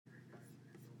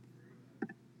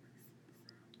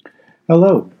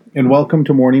Hello, and welcome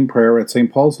to morning prayer at St.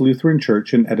 Paul's Lutheran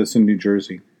Church in Edison, New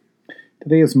Jersey.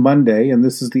 Today is Monday, and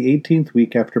this is the 18th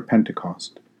week after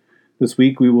Pentecost. This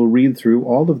week we will read through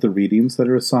all of the readings that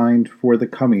are assigned for the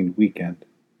coming weekend.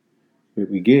 We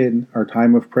begin our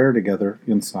time of prayer together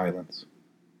in silence.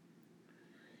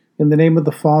 In the name of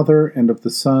the Father, and of the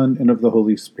Son, and of the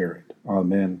Holy Spirit.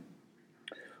 Amen.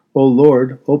 O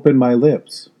Lord, open my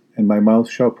lips, and my mouth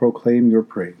shall proclaim your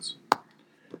praise.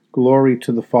 Glory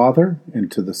to the Father,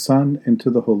 and to the Son, and to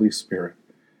the Holy Spirit,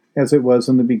 as it was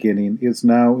in the beginning, is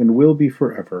now, and will be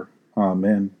forever.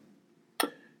 Amen.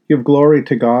 Give glory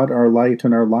to God, our light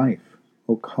and our life.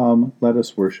 O come, let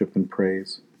us worship and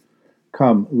praise.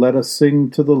 Come, let us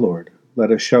sing to the Lord.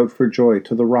 Let us shout for joy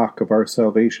to the rock of our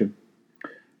salvation.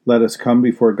 Let us come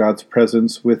before God's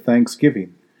presence with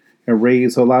thanksgiving, and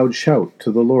raise a loud shout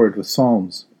to the Lord with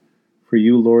psalms. For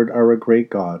you, Lord, are a great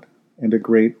God, and a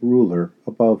great ruler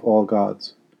above all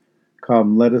gods.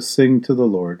 Come, let us sing to the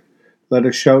Lord. Let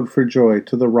us shout for joy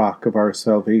to the rock of our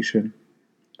salvation.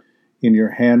 In your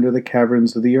hand are the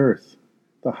caverns of the earth.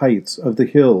 The heights of the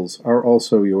hills are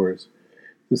also yours.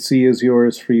 The sea is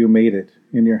yours, for you made it.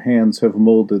 In your hands have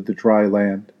molded the dry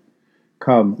land.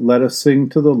 Come, let us sing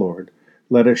to the Lord.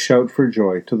 Let us shout for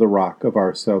joy to the rock of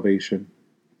our salvation.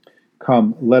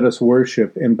 Come, let us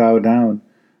worship and bow down.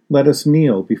 Let us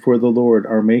kneel before the Lord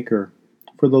our Maker.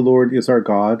 For the Lord is our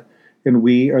God, and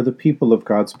we are the people of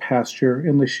God's pasture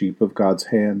and the sheep of God's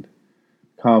hand.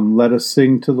 Come, let us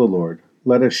sing to the Lord.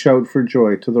 Let us shout for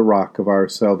joy to the rock of our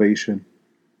salvation.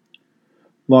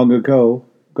 Long ago,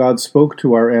 God spoke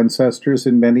to our ancestors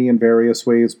in many and various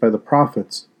ways by the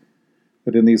prophets.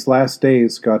 But in these last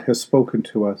days, God has spoken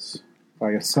to us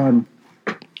by a Son.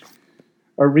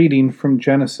 A reading from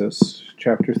Genesis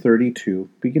chapter 32,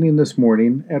 beginning this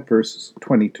morning at verse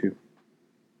 22.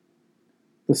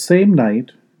 The same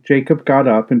night Jacob got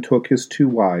up and took his 2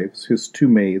 wives, his 2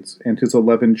 maids, and his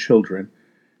 11 children,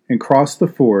 and crossed the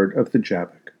ford of the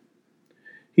Jabbok.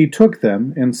 He took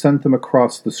them and sent them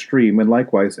across the stream, and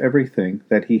likewise everything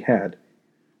that he had.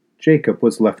 Jacob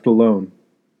was left alone,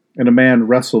 and a man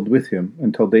wrestled with him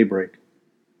until daybreak.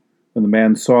 When the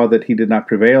man saw that he did not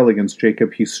prevail against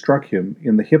Jacob, he struck him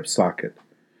in the hip socket,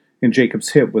 and Jacob's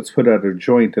hip was put out of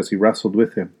joint as he wrestled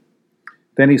with him.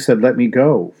 Then he said, "Let me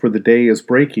go, for the day is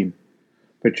breaking."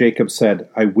 But Jacob said,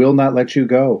 "I will not let you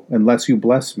go, unless you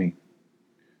bless me."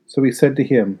 So he said to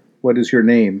him, "What is your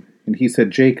name?" And he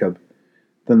said, "Jacob."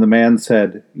 Then the man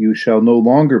said, "You shall no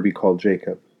longer be called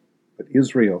Jacob, but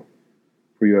Israel,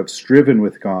 for you have striven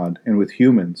with God and with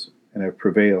humans, and have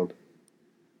prevailed."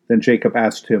 Then Jacob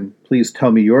asked him, "Please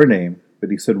tell me your name." But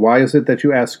he said, "Why is it that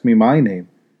you ask me my name?"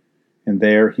 And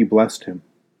there he blessed him.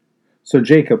 So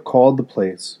Jacob called the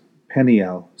place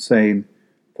Peniel, saying,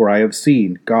 "For I have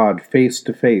seen God face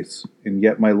to face, and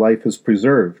yet my life is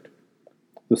preserved."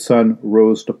 The sun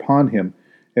rose upon him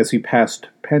as he passed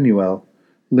Penuel,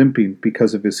 limping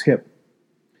because of his hip.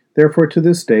 Therefore to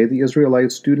this day the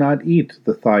Israelites do not eat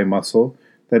the thigh muscle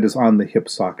that is on the hip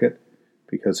socket,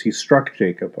 because he struck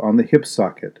Jacob on the hip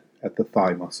socket at the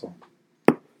thigh muscle.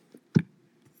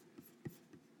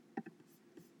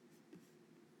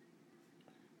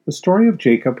 The story of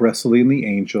Jacob wrestling the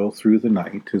angel through the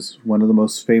night is one of the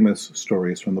most famous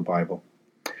stories from the Bible.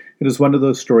 It is one of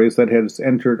those stories that has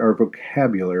entered our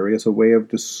vocabulary as a way of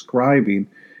describing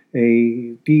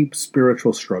a deep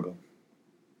spiritual struggle.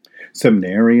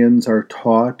 Seminarians are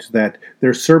taught that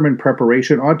their sermon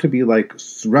preparation ought to be like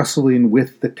wrestling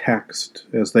with the text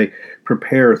as they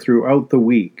prepare throughout the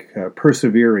week,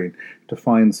 persevering to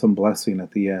find some blessing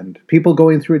at the end. People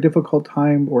going through a difficult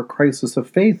time or crisis of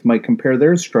faith might compare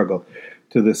their struggle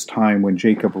to this time when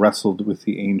Jacob wrestled with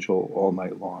the angel all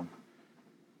night long.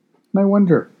 And I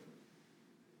wonder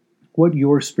what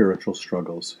your spiritual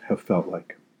struggles have felt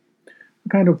like.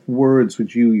 What kind of words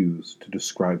would you use to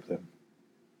describe them?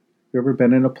 Have you ever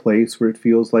been in a place where it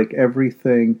feels like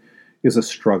everything is a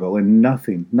struggle and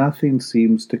nothing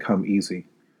seems to come easy?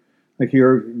 Like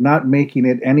you're not making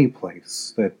it any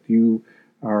place, that you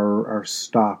are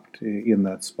stopped in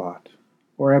that spot?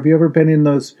 Or have you ever been in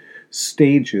those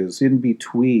stages in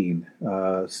between,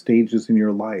 stages in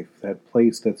your life, that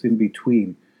place that's in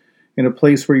between, in a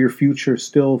place where your future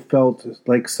still felt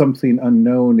like something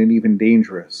unknown and even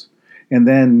dangerous? And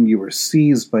then you were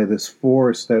seized by this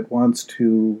force that wants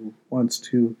to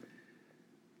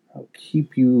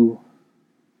keep you.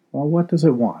 Well, what does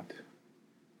it want?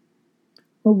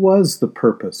 What was the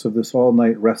purpose of this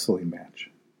all-night wrestling match?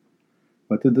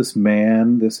 What did this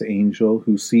man, this angel,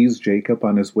 who sees Jacob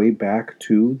on his way back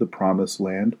to the promised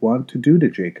land, want to do to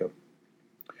Jacob?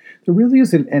 There really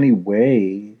isn't any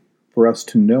way for us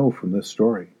to know from this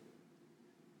story.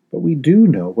 But we do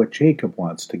know what Jacob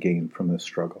wants to gain from this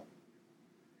struggle: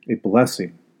 a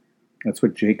blessing. That's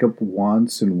what Jacob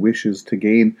wants and wishes to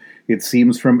gain, it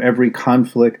seems, from every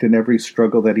conflict and every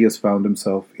struggle that he has found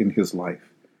himself in his life,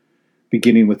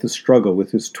 beginning with the struggle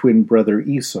with his twin brother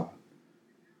Esau,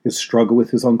 his struggle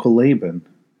with his uncle Laban,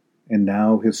 and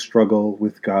now his struggle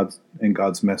with God and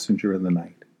God's messenger in the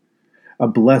night. A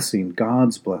blessing,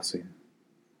 God's blessing.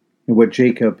 And what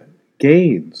Jacob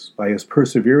gains by his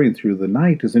persevering through the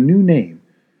night is a new name,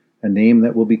 a name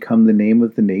that will become the name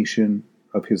of the nation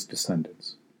of his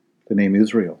descendants, the name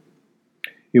Israel.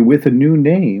 And with a new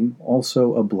name,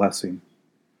 also a blessing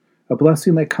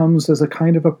that comes as a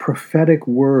kind of a prophetic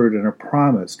word and a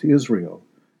promise to Israel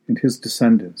and his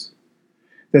descendants,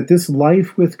 that this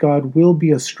life with God will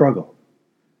be a struggle,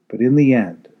 but in the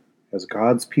end, as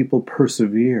God's people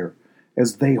persevere,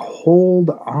 as they hold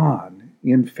on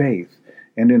in faith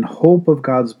and in hope of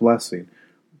God's blessing,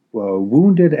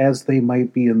 wounded as they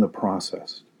might be in the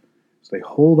process, as they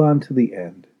hold on to the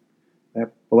end,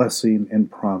 that blessing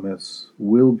and promise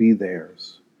will be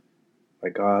theirs by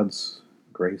God's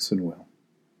grace and will.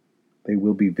 They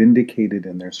will be vindicated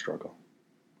in their struggle.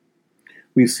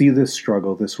 We see this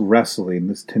struggle, this wrestling,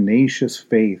 this tenacious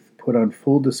faith put on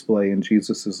full display in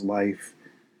Jesus' life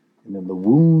and in the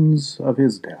wounds of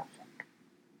his death.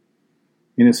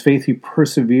 In his faith, he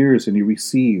perseveres and he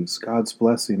receives God's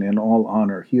blessing and all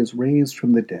honor. He is raised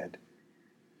from the dead.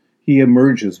 He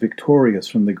emerges victorious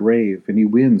from the grave, and he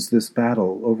wins this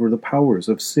battle over the powers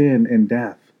of sin and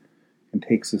death and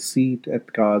takes a seat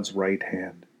at God's right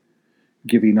hand,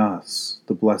 giving us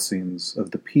the blessings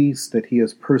of the peace that he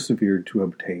has persevered to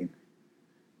obtain.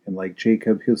 And like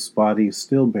Jacob, his body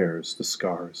still bears the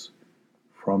scars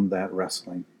from that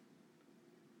wrestling.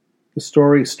 The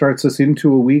story starts us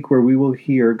into a week where we will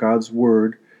hear God's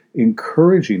word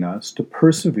encouraging us to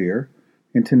persevere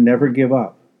and to never give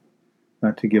up.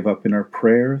 Not to give up in our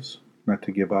prayers, not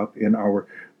to give up in our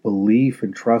belief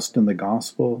and trust in the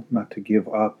gospel, not to give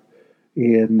up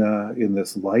in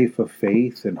this life of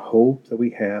faith and hope that we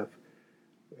have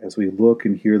as we look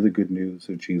and hear the good news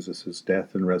of Jesus'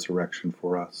 death and resurrection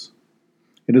for us.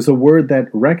 It is a word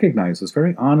that recognizes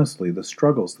very honestly the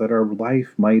struggles that our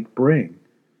life might bring,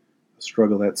 a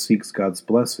struggle that seeks God's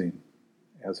blessing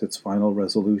as its final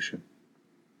resolution,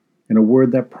 and a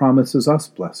word that promises us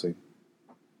blessing,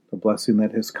 the blessing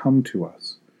that has come to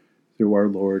us through our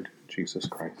Lord Jesus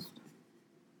Christ.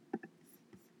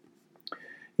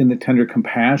 In the tender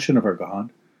compassion of our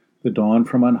God, the dawn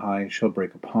from on high shall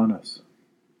break upon us.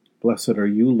 Blessed are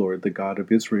you, Lord, the God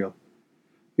of Israel.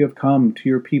 You have come to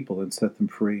your people and set them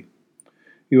free.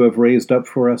 You have raised up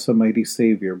for us a mighty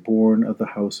Savior, born of the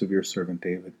house of your servant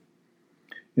David.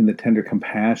 In the tender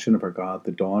compassion of our God,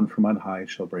 the dawn from on high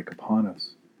shall break upon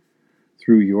us.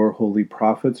 Through your holy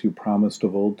prophets, you promised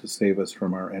of old to save us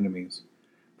from our enemies,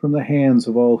 from the hands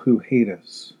of all who hate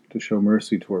us, to show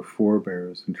mercy to our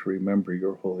forebears, and to remember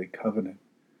your holy covenant.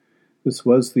 This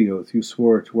was the oath you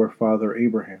swore to our father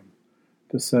Abraham,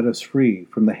 to set us free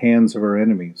from the hands of our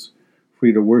enemies,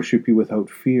 free to worship you without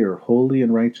fear, holy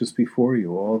and righteous before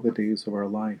you all the days of our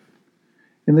life.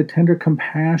 In the tender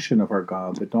compassion of our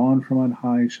God, the dawn from on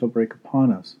high shall break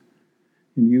upon us.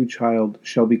 And you, child,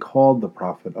 shall be called the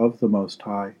prophet of the Most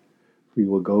High, for you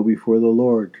will go before the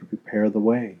Lord to prepare the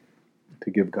way, to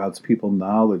give God's people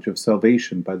knowledge of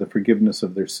salvation by the forgiveness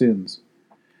of their sins.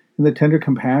 In the tender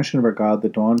compassion of our God, the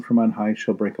dawn from on high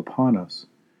shall break upon us,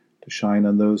 to shine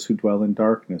on those who dwell in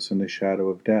darkness and the shadow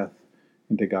of death,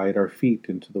 and to guide our feet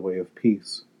into the way of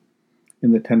peace.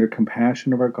 In the tender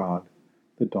compassion of our God,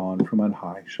 the dawn from on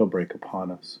high shall break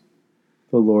upon us.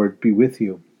 The Lord be with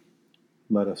you.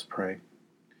 Let us pray.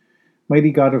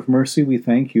 Mighty God of mercy, we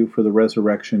thank you for the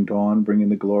resurrection dawn, bringing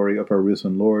the glory of our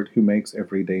risen Lord, who makes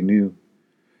every day new.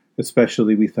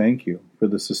 Especially we thank you for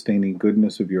the sustaining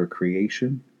goodness of your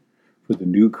creation, for the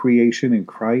new creation in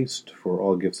Christ, for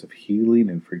all gifts of healing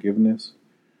and forgiveness,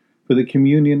 for the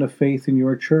communion of faith in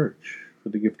your church, for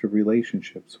the gift of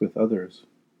relationships with others.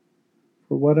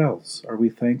 For what else are we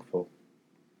thankful?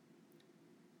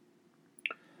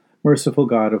 Merciful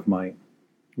God of might,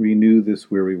 renew this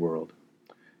weary world.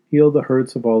 Heal the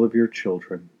hurts of all of your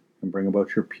children, and bring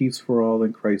about your peace for all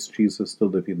in Christ Jesus, the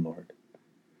living Lord.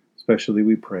 Especially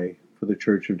we pray for the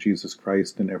Church of Jesus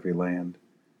Christ in every land,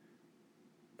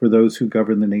 for those who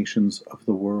govern the nations of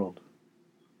the world,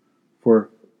 for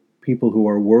people who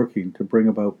are working to bring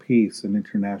about peace and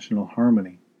international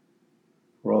harmony,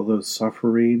 for all those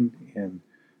suffering in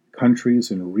countries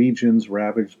and regions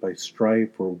ravaged by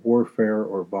strife or warfare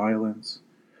or violence,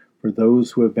 for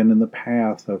those who have been in the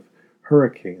path of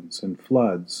hurricanes and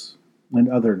floods and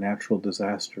other natural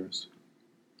disasters,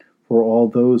 for all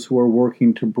those who are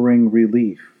working to bring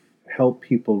relief, help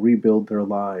people rebuild their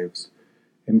lives,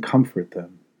 and comfort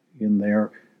them in their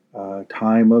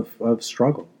time of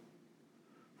struggle,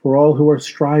 for all who are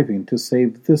striving to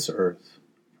save this earth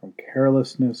from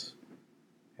carelessness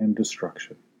and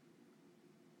destruction.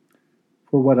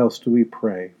 For what else do we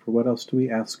pray? For what else do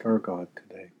we ask our God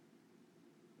today?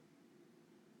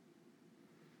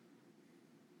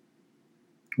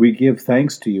 We give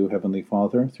thanks to you, Heavenly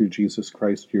Father, through Jesus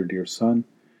Christ, your dear Son,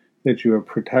 that you have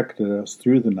protected us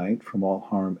through the night from all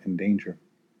harm and danger.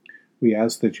 We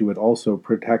ask that you would also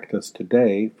protect us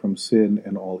today from sin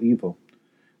and all evil,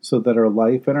 so that our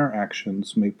life and our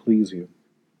actions may please you.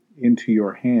 Into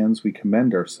your hands we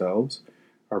commend ourselves,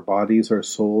 our bodies, our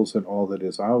souls, and all that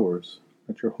is ours.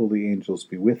 Let your holy angels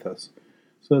be with us,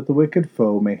 so that the wicked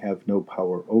foe may have no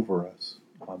power over us.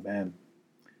 Amen.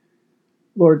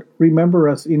 Lord, remember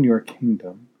us in your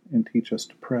kingdom, and teach us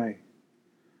to pray.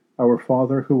 Our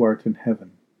Father, who art in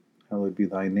heaven, hallowed be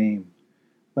thy name.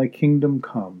 Thy kingdom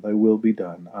come, thy will be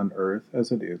done, on earth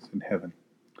as it is in heaven.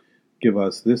 Give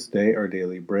us this day our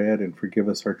daily bread, and forgive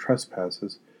us our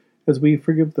trespasses, as we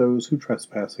forgive those who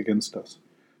trespass against us.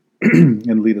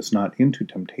 And lead us not into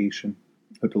temptation,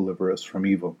 but deliver us from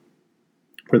evil.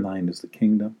 For thine is the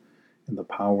kingdom, and the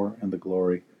power, and the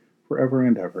glory, forever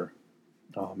and ever.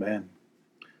 Amen.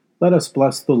 Let us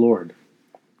bless the Lord.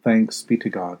 Thanks be to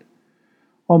God.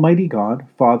 Almighty God,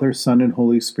 Father, Son, and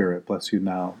Holy Spirit, bless you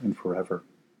now and forever.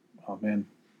 Amen.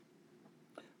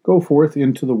 Go forth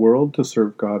into the world to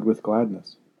serve God with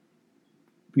gladness.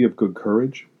 Be of good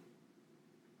courage.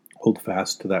 Hold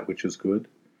fast to that which is good.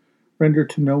 Render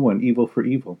to no one evil for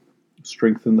evil.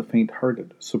 Strengthen the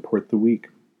faint-hearted. Support the weak.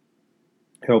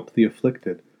 Help the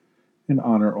afflicted. And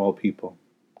honor all people.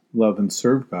 Love and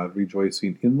serve God,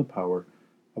 rejoicing in the power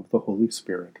of the Holy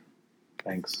Spirit.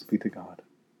 Thanks be to God.